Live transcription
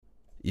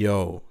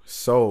Yo,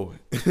 so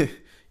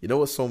you know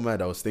what's so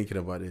mad? I was thinking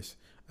about this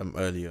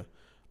earlier.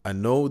 I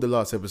know the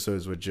last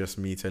episodes were just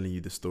me telling you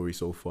the story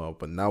so far,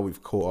 but now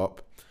we've caught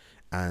up,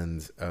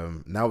 and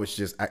now it's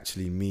just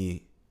actually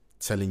me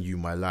telling you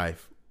my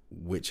life,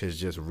 which has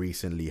just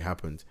recently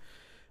happened.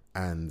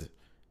 And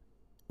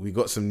we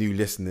got some new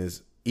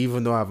listeners,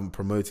 even though I haven't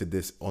promoted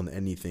this on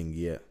anything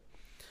yet.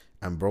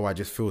 And bro, I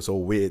just feel so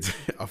weird.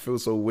 I feel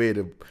so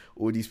weird.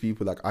 All these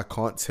people, like, I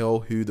can't tell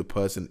who the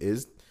person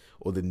is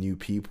or the new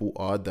people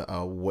are that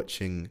are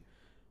watching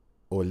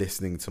or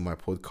listening to my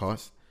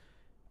podcast.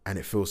 And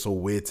it feels so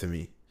weird to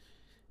me.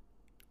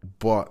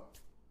 But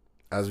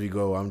as we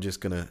go, I'm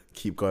just going to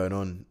keep going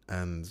on.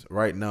 And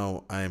right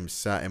now, I'm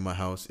sat in my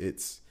house.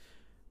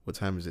 What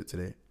time is it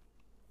today?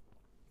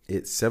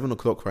 It's 7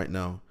 o'clock right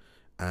now.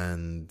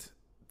 And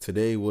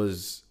today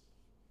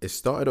it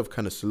started off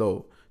kind of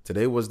slow.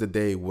 Today was the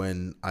day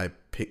when I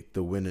picked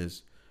the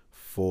winners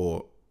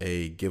for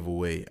a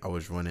giveaway I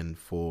was running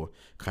for,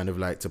 kind of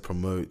like to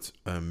promote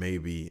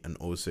maybe, and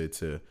also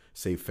to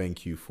say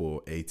thank you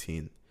for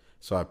 18.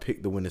 So I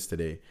picked the winners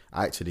today.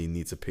 I actually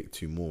need to pick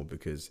two more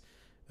because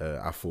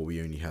I thought we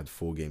only had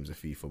 4 games of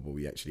FIFA, but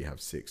we actually have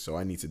 6. So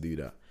I need to do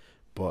that.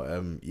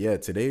 But yeah,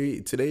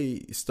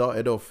 today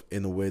started off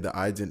in a way that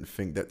I didn't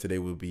think that today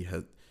would be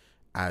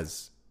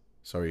as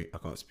sorry, I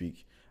can't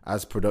speak,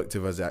 as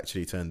productive as it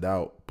actually turned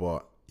out.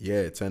 But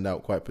yeah, it turned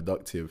out quite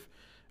productive.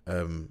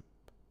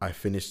 I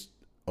finished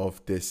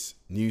off this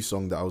new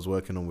song that I was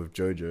working on with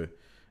Jojo.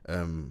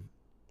 Um,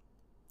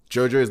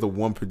 Jojo is the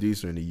one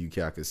producer in the UK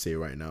I could say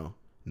right now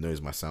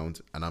knows my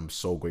sound, and I'm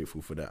so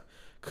grateful for that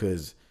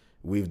because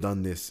we've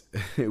done this.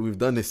 We've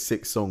done this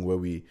sick song where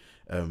we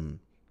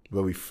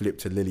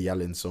flipped a Lily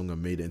Allen song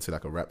and made it into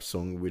like a rap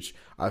song, which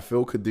I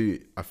feel could do.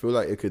 I feel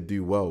like it could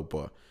do well,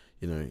 but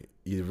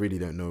you really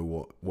don't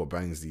know what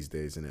bangs these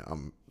days. And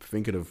I'm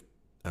thinking of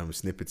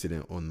snippeting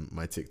it on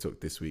my TikTok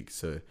this week,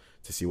 so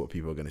to see what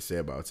people are gonna say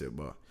about it.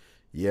 But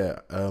yeah.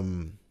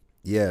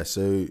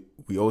 So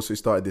we also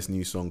started this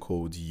new song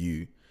called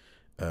You,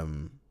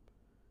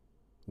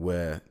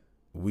 where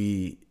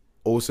we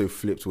also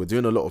flipped. We're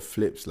doing a lot of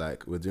flips.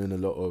 Like we're doing a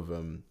lot of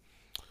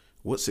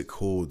what's it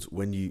called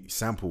when you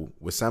sample?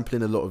 We're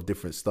sampling a lot of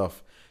different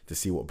stuff to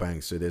see what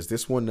bangs. So there's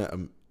this one that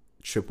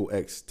Triple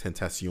X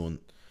Tentacion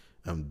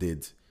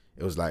did.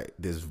 It was like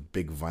this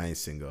big Vine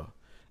singer,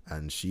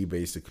 and she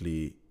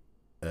basically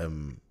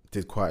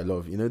did quite a lot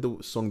of, the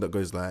song that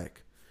goes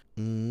like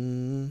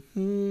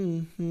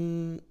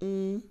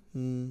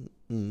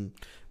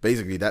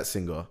basically that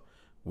singer.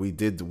 We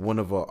did one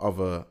of her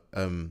other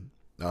her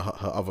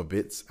other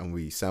bits and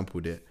we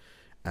sampled it,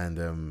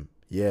 and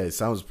yeah, it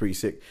sounds pretty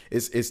sick.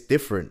 It's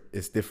different.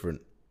 It's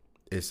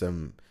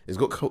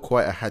got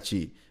quite a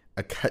catchy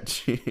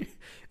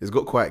it's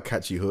got quite a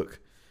catchy hook,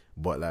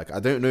 but like I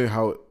don't know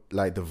how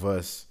like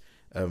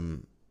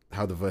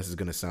how the verse is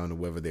gonna sound or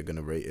whether they're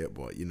gonna rate it.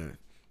 But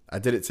I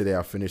did it today.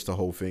 I finished the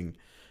whole thing.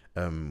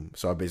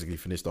 So I basically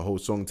finished the whole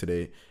song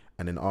today,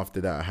 and then after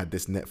that I had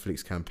this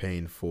Netflix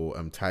campaign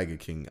for Tiger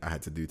King I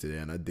had to do today,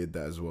 and I did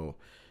that as well.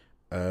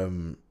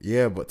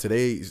 Yeah, but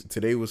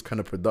today was kind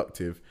of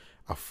productive.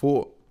 I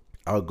thought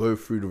I'll go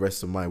through the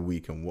rest of my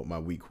week and what my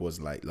week was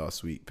like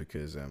last week,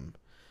 because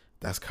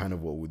that's kind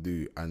of what we'll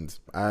do. And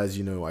as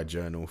you know, I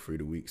journal through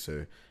the week,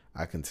 so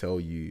I can tell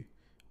you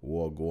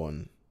what go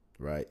on,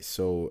 right?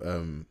 So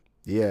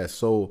yeah,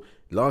 so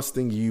last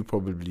thing you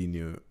probably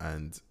knew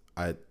and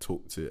I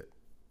talked to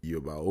you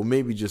about, or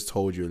maybe just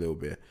told you a little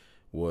bit,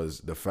 was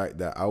the fact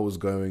that I was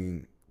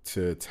going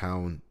to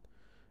town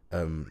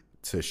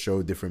to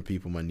show different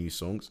people my new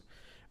songs.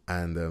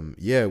 And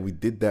yeah, we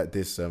did that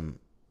this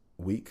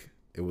week.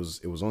 It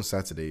was on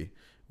Saturday.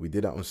 We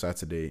did that on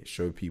Saturday,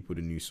 show people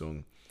the new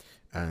song,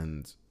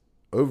 and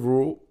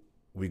overall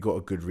we got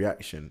a good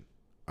reaction.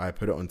 I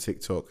put it on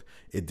TikTok.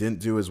 It didn't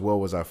do as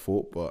well as I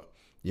thought, but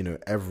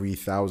every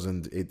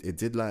thousand it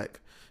did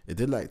like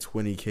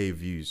 20k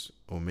views,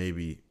 or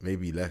maybe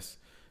less,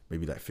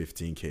 maybe like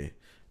 15k.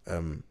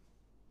 And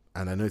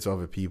I know to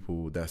other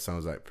people that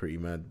sounds like pretty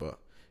mad, but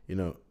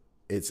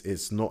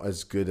it's not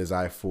as good as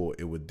I thought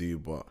it would do.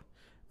 But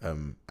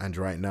and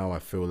right now I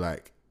feel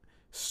like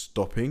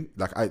stopping.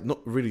 Like, I not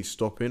really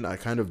stopping. I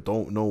kind of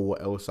don't know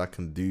what else I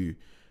can do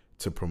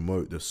to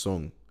promote the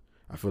song.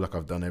 I feel like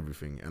I've done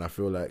everything, and I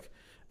feel like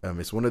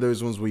it's one of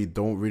those ones where you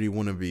don't really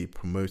want to be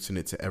promoting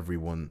it to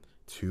everyone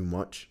too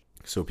much,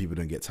 so people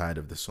don't get tired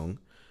of the song.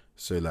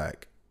 So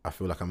like, I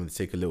feel like I'm gonna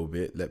take a little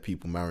bit, let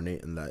people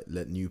marinate, and like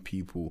let new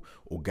people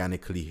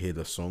organically hear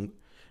the song,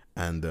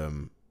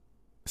 and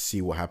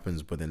see what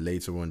happens. But then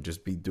later on,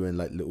 just be doing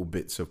like little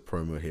bits of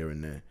promo here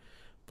and there.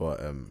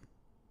 But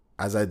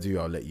as I do,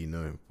 I'll let you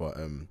know. But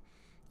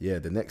yeah,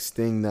 the next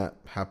thing that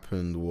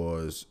happened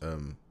was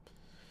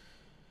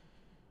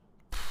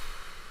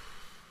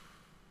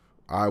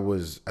I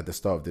was at the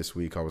start of this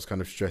week. I was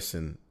kind of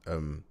stressing.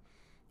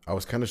 I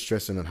was kind of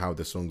stressing on how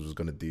the songs was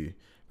gonna do,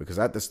 because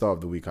at the start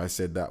of the week I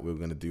said that we were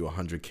gonna do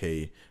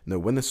 100k. No,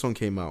 when the song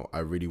came out, I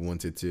really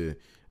wanted to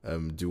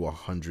do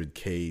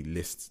 100k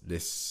lists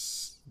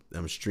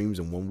streams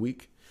in 1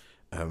 week.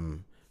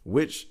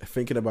 which,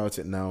 thinking about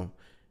it now,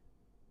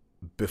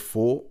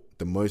 before,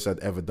 the most I'd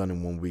ever done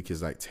in 1 week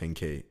is like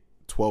 10K,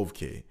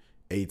 12K.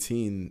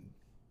 18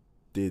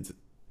 did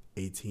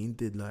 18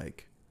 did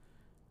like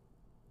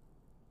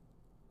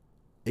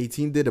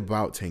 18 did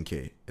about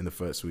 10K in the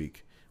first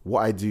week.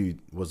 What I do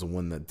was the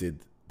one that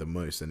did the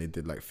most, and it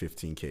did like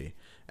 15K.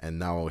 And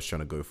now I was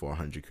trying to go for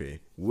 100K,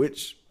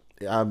 which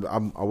I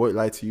won't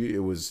lie to you,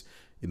 it was,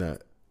 you know,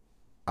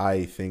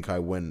 I think I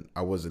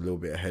was a little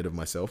bit ahead of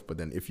myself, but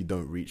then if you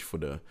don't reach for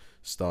the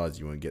stars,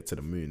 you won't get to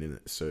the moon,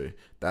 innit? So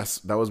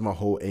that was my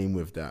whole aim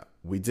with that.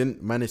 We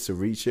didn't manage to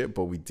reach it,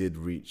 but we did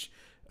reach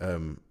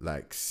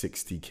like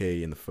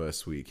 60K in the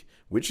first week,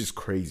 which is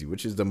crazy,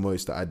 which is the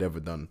most that I'd ever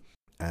done.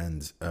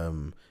 And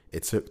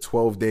it took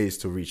 12 days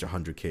to reach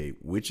 100K,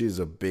 which is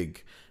a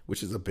big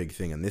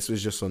thing. And this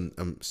was just on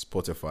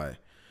Spotify.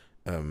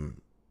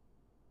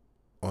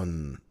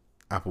 On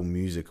Apple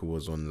Music, it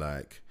was on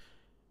like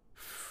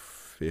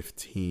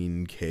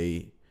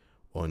 15K.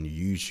 On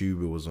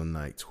YouTube, it was on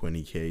like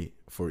 20K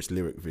for its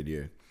lyric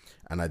video.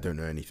 And I don't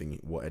know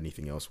what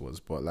anything else was,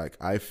 but like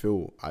I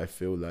feel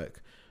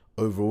like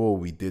overall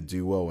we did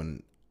do well.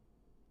 And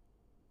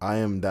I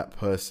am that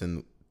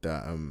person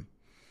that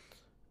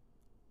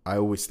I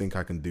always think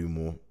I can do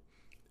more,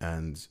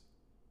 and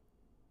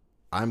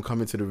I'm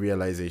coming to the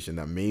realization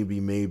that maybe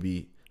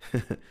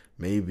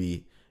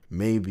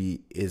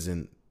maybe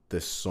isn't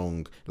the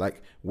song.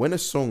 Like when a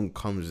song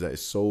comes that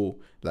is so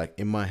like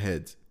in my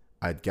head,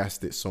 I'd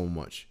gassed it so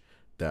much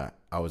that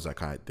I was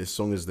like, alright, this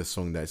song is the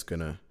song that's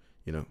gonna,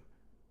 you know,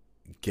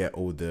 get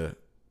all the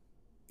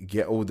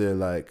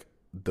like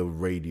the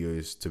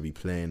radios to be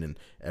playing and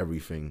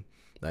everything.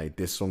 Like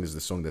this song is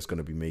the song that's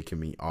gonna be making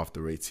me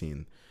after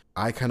 18.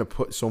 I kind of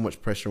put so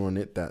much pressure on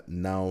it that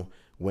now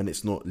when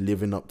it's not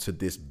living up to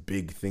this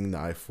big thing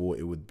that I thought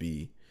it would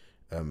be,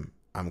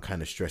 I'm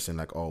kind of stressing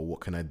like, oh,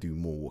 what can I do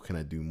more? What can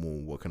I do more?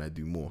 What can I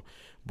do more?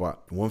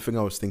 But one thing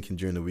I was thinking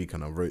during the week,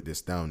 and I wrote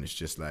this down, is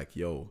just like,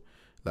 yo,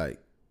 like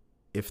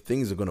if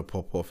things are going to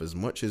pop off, as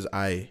much as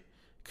I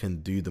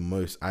can do the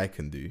most I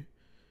can do,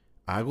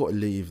 I got to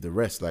leave the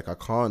rest. Like I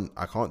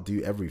can't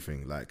do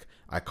everything. Like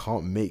I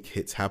can't make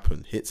hits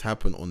happen. Hits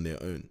happen on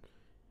their own.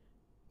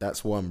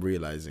 That's what I'm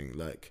realizing.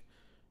 Like,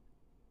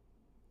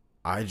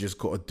 I just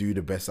got to do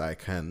the best I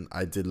can.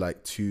 I did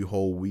like 2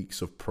 whole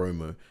weeks of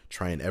promo,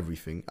 trying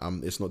everything.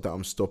 It's not that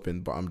I'm stopping,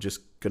 but I'm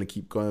just going to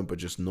keep going, but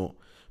just not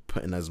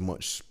putting as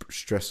much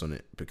stress on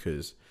it,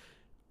 because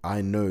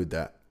I know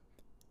that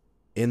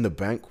in the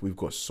bank, we've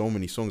got so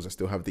many songs. I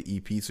still have the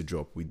EP to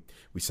drop. We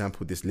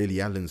sampled this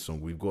Lily Allen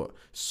song.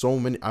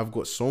 I've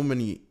got so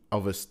many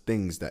other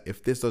things that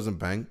if this doesn't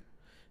bang,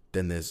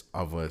 then there's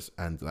others.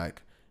 And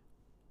like,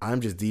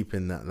 I'm just deep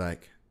in that.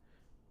 Like,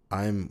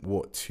 I'm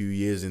 2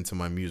 years into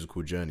my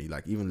musical journey,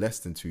 like even less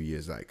than 2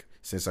 years, like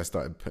since I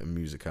started putting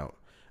music out.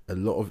 A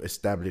lot of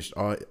established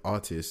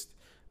artists,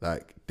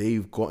 like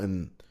they've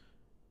gotten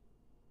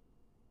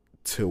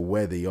to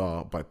where they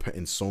are by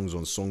putting songs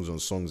on songs on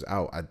songs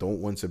out. I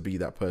don't want to be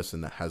that person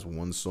that has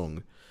one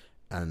song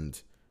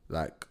and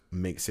like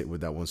makes it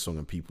with that one song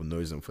and people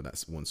knows them for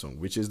that one song,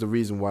 which is the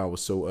reason why I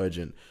was so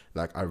urgent.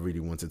 Like I really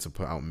wanted to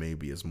put out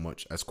maybe as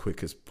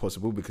quick as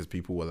possible, because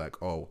people were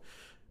like, oh,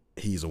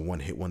 he's a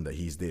one-hit wonder,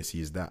 he's this,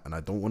 he's that. And I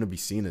don't want to be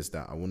seen as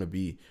that. I want to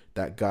be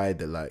that guy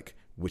that like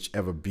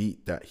whichever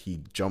beat that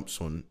he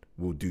jumps on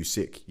will do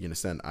sick. You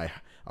understand? I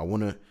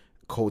want to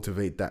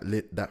cultivate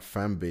that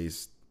fan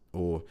base,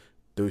 or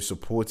those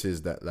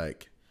supporters that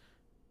like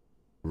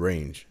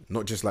range,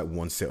 not just like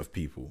one set of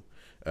people.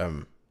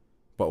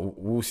 But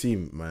we'll see,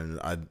 man.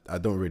 I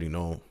don't really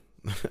know.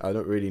 I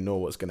don't really know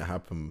what's gonna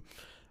happen.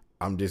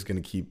 I'm just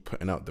gonna keep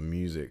putting out the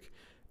music,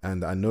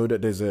 and I know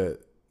that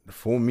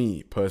for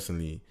me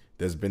personally,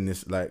 there's been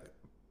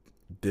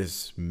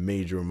this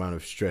major amount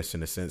of stress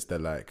in the sense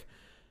that like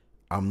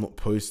I'm not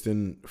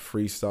posting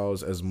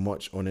freestyles as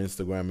much on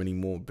Instagram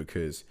anymore,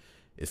 because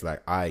it's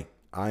like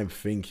I'm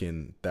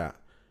thinking that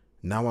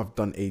now I've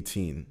done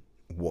 18,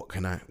 what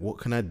can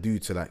I do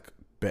to like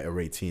better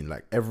 18?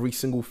 Like every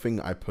single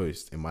thing I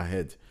post in my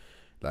head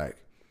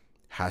like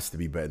has to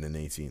be better than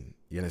 18.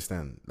 You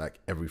understand? Like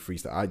every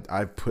freestyle,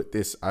 I've put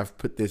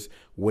this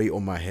weight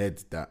on my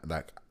head that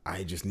like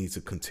I just need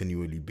to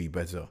continually be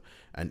better.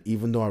 And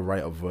even though I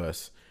write a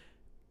verse,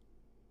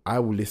 I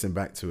will listen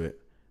back to it.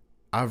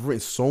 I've written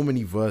so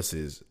many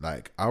verses,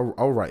 like I'll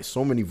write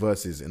so many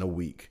verses in a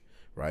week,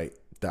 right,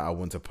 that I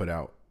want to put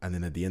out, and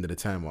then at the end of the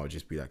time I'll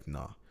just be like,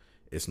 nah,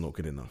 it's not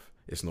good enough.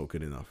 It's not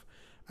good enough.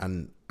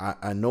 And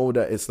I know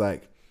that it's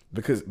like,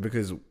 because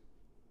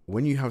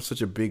when you have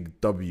such a big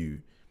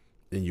W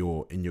in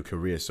your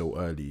career so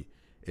early,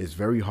 it's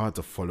very hard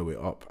to follow it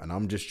up. And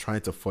I'm just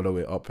trying to follow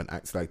it up and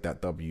act like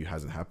that W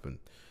hasn't happened.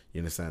 You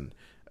understand?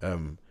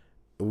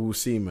 We'll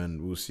see,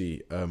 man. We'll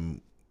see.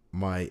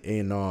 My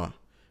A&R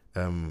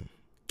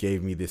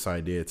gave me this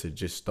idea to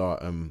just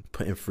start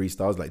putting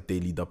freestyles, like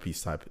daily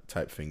duppies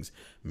type things,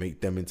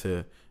 make them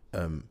into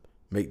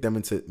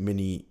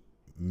mini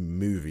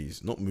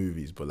movies, not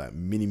movies, but like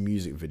mini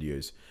music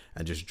videos,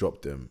 and just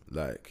drop them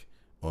like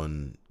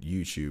on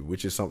YouTube,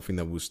 which is something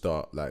that we'll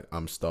start. Like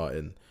I'm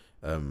starting.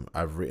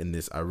 I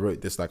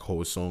wrote this like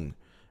whole song,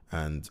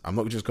 and I'm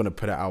not just gonna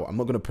put it out. I'm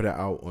not gonna put it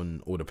out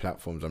on all the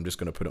platforms. I'm just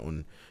gonna put it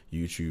on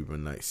YouTube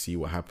and like see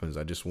what happens.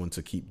 I just want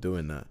to keep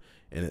doing that,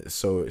 and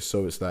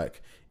it's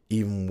like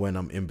even when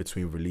I'm in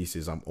between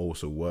releases, I'm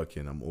also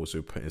working. I'm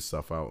also putting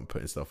stuff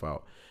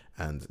out.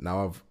 And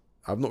now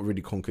I've not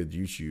really conquered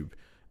YouTube.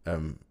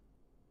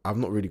 I've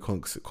not really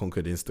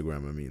conquered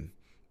Instagram. I mean,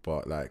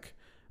 but like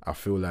I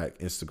feel like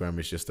Instagram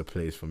is just a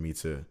place for me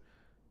to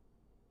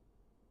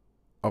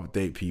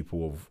update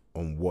people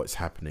on what's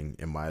happening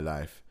in my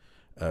life.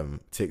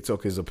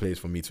 TikTok is a place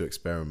for me to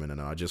experiment, and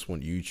I just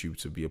want YouTube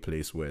to be a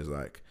place where it's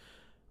like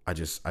I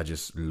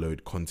just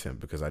load content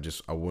because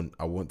I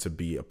want to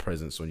be a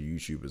presence on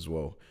YouTube as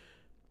well.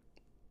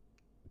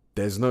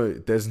 There's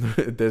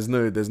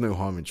no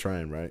harm in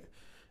trying, right?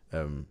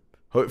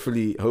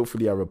 Hopefully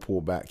I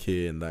report back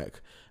here in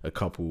like a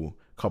couple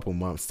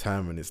months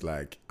time, and it's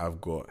like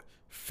I've got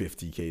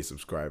 50k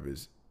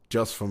subscribers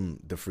just from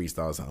the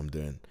freestyles that I'm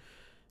doing.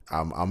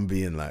 I'm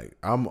being like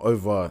I'm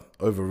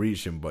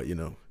overreaching, but you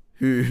know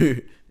who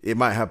it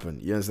might happen.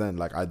 You understand?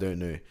 Like I don't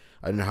know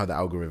how the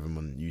algorithm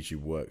on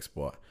YouTube works,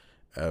 but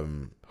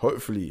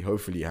hopefully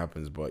it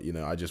happens. But you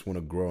know, I just want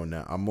to grow on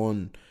that. I'm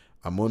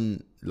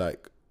on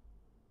like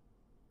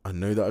I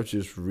know that I've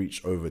just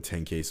reached over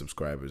 10k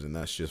subscribers, and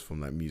that's just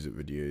from like music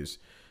videos,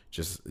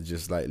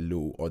 just like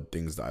little odd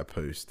things that I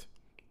post.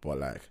 But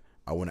like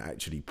I want to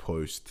actually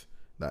post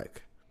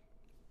like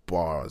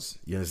bars.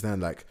 You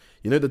understand? Like,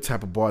 you know, the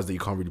type of bars that you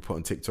can't really put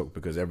on TikTok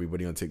because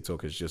everybody on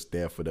TikTok is just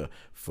there for the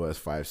first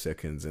 5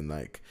 seconds, and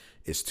like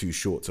it's too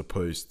short to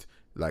post.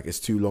 Like it's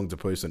too long to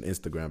post on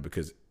Instagram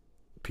because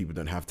people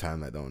don't have time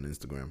like that on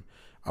Instagram.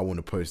 I want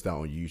to post that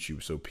on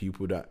YouTube so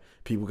people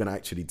can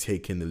actually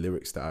take in the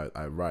lyrics that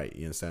I write,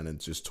 you understand, and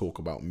just talk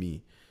about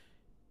me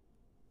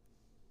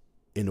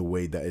in a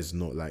way that is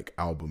not like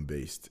album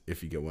based,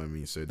 if you get what I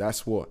mean. So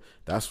that's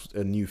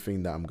a new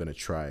thing that I'm gonna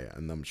try,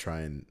 and I'm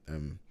trying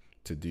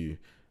to do.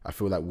 I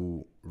feel like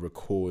we'll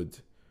record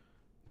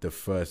the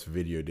first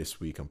video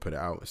this week and put it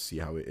out and see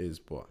how it is.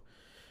 But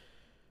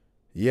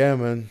yeah,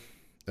 man.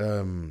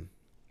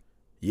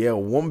 Yeah,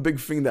 one big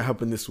thing that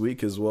happened this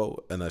week as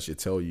well, and I should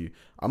tell you,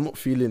 I'm not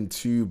feeling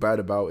too bad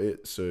about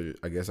it, so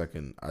I guess I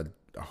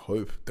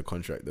hope the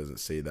contract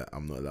doesn't say that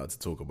I'm not allowed to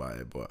talk about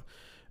it, but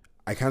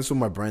I cancelled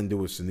my brand deal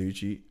with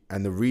Sanucci,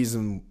 and the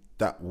reason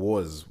that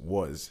was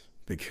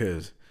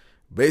because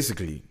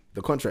basically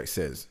the contract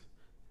says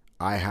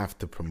I have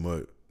to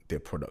promote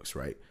their products,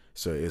 right?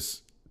 So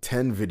it's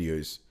 10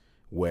 videos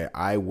where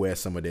I wear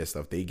some of their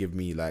stuff. They give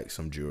me like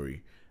some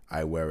jewelry.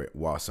 I wear it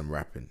whilst I'm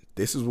rapping.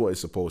 This is what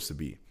it's supposed to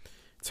be.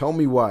 Tell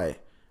me why.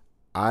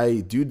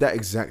 I do that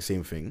exact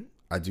same thing.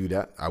 I do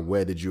that. I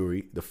wear the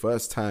jewelry. The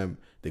first time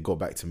they got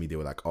back to me, they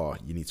were like, oh,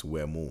 you need to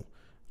wear more.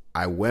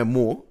 I wear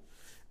more,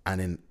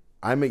 and then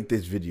I make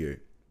this video.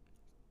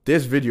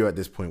 This video at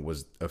this point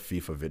was a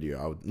FIFA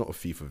video. Not a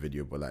FIFA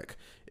video, but like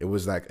it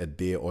was like a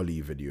Dear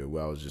Ollie video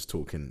where I was just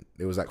talking.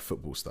 It was like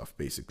football stuff,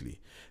 basically.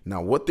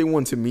 Now, what they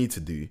wanted me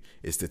to do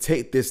is to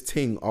take this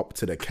thing up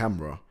to the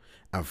camera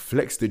and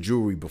flex the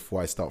jewelry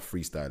before I start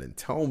freestyling.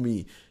 Tell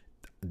me,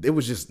 there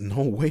was just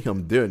no way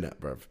I'm doing that,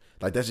 bruv.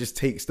 Like that just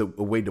takes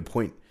away the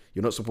point.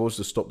 You're not supposed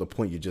to stop the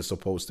point. You're just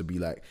supposed to be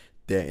like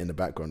there in the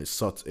background.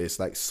 It's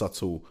like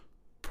subtle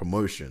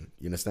promotion.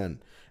 You understand?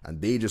 And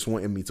they just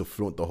wanted me to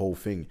flaunt the whole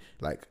thing.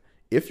 Like,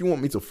 if you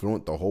want me to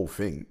flaunt the whole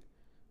thing,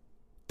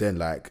 then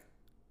like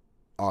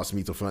ask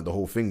me to flaunt the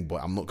whole thing.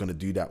 But I'm not gonna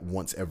do that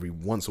once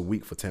a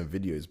week for 10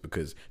 videos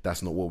because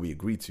that's not what we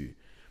agreed to.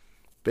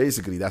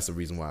 Basically, that's the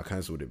reason why I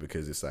cancelled it,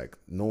 because it's like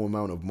no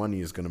amount of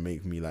money is gonna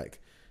make me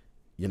like,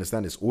 you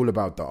understand? It's all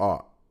about the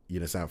art. You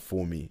understand?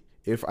 For me,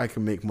 if I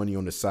can make money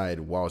on the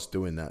side whilst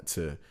doing that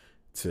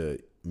to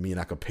mean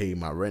I could pay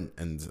my rent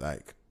and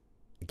like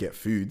get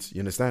food, you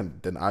understand?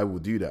 Then I will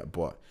do that.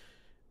 But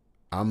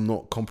I'm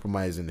not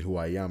compromising who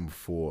I am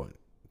for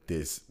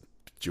this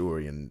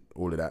jewelry and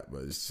all of that.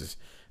 But it's just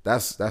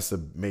that's a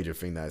major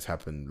thing that has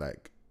happened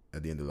like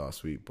at the end of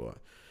last week. But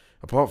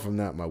apart from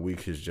that, my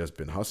week has just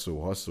been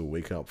hustle,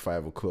 waking up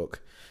 5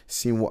 o'clock,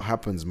 seeing what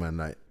happens, man.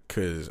 Like,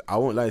 cause I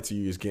won't lie to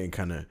you, it's getting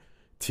kind of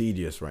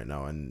tedious right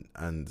now,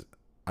 and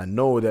I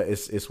know that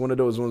it's one of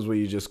those ones where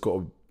you just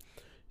gotta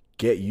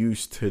get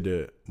used to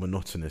the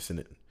monotonous in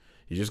it.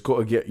 You just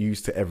gotta get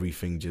used to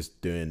everything, just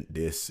doing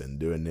this and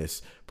doing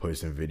this,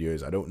 posting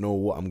videos. I don't know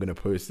what I'm gonna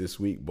post this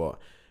week, but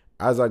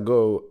as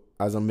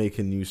I'm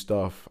making new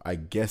stuff, I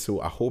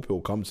hope it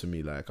will come to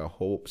me. Like, I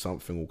hope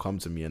something will come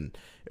to me and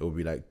it will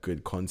be like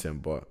good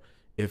content. But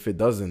if it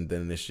doesn't,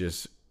 then it's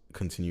just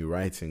continue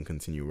writing,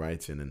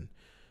 and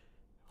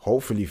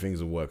hopefully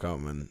things will work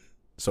out, man.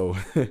 So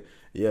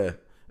yeah,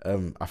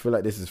 I feel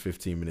like this is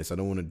 15 minutes. I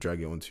don't want to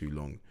drag it on too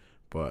long,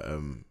 but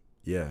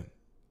yeah,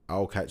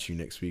 I'll catch you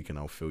next week and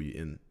I'll fill you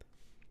in.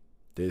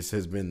 This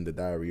has been the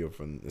diary of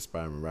an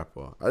aspiring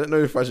rapper. I don't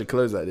know if I should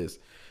close like this,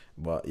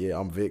 but yeah,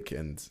 I'm Vic,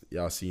 and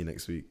yeah, I'll see you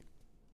next week.